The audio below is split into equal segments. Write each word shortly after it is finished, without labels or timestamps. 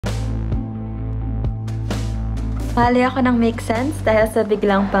Pali ako ng make sense dahil sa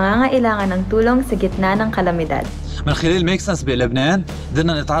biglang pangangailangan ng tulong sa gitna ng kalamidad. من خلال ميكسنس بلبنان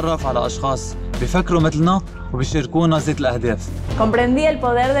قدرنا نتعرف على أشخاص بيفكروا مثلنا وبيشاركونا ذات الأهداف. Comprendí el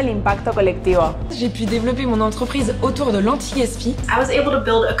poder del impacto colectivo. J'ai pu développer mon entreprise autour de l'anti-gaspi. I was able to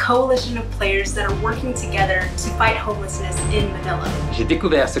build a coalition of players that are working together to fight homelessness in Manila. J'ai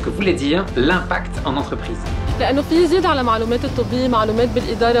découvert ce que voulait dire l'impact en entreprise. لأنه في زيادة على معلومات الطبية، معلومات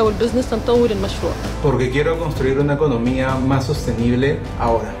بالإدارة والبزنس لنطور المشروع. Porque quiero construir una economía más sostenible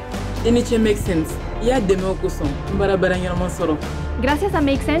ahora. Gracias a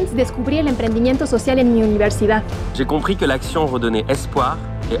Make Sense, descubrí el emprendimiento social en mi universidad. J'ai compris que l'action redonnait espoir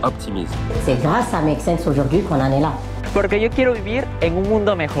et optimisme. C'est grâce à Make Sense aujourd'hui qu'on en est là. Porque yo quiero vivir en un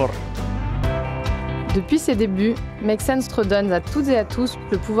mundo mejor. Depuis ses débuts, Make Sense redonne à toutes et à tous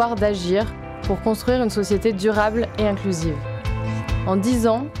le pouvoir d'agir pour construire une société durable et inclusive. En 10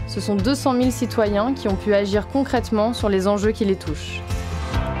 ans, ce sont 200 000 citoyens qui ont pu agir concrètement sur les enjeux qui les touchent.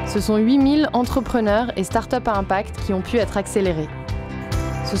 Ce sont 8 000 entrepreneurs et startups à impact qui ont pu être accélérés.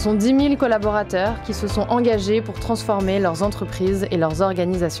 Ce sont 10 000 collaborateurs qui se sont engagés pour transformer leurs entreprises et leurs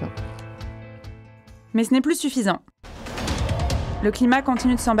organisations. Mais ce n'est plus suffisant. Le climat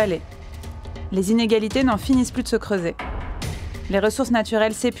continue de s'emballer. Les inégalités n'en finissent plus de se creuser. Les ressources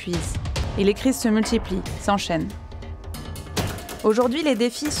naturelles s'épuisent et les crises se multiplient, s'enchaînent. Aujourd'hui, les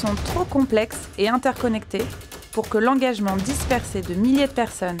défis sont trop complexes et interconnectés pour que l'engagement dispersé de milliers de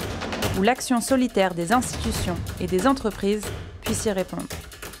personnes ou l'action solitaire des institutions et des entreprises puisse y répondre.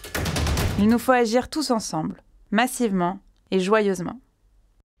 Il nous faut agir tous ensemble, massivement et joyeusement.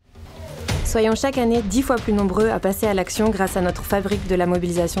 Soyons chaque année 10 fois plus nombreux à passer à l'action grâce à notre fabrique de la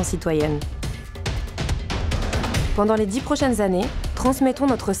mobilisation citoyenne. Pendant les 10 prochaines années, transmettons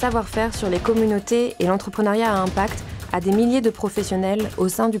notre savoir-faire sur les communautés et l'entrepreneuriat à impact à des milliers de professionnels au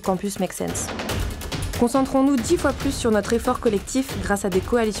sein du campus Make Sense. Concentrons-nous 10 fois plus sur notre effort collectif grâce à des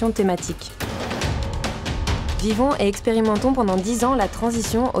coalitions thématiques. Vivons et expérimentons pendant 10 ans la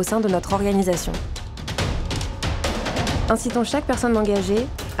transition au sein de notre organisation. Incitons chaque personne engagée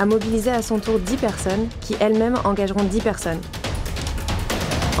à mobiliser à son tour 10 personnes qui elles-mêmes engageront 10 personnes.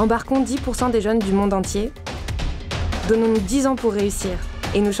 Embarquons 10% des jeunes du monde entier. Donnons-nous 10 ans pour réussir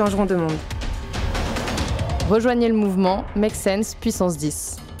et nous changerons de monde. Rejoignez le mouvement Make Sense Puissance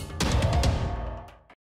 10.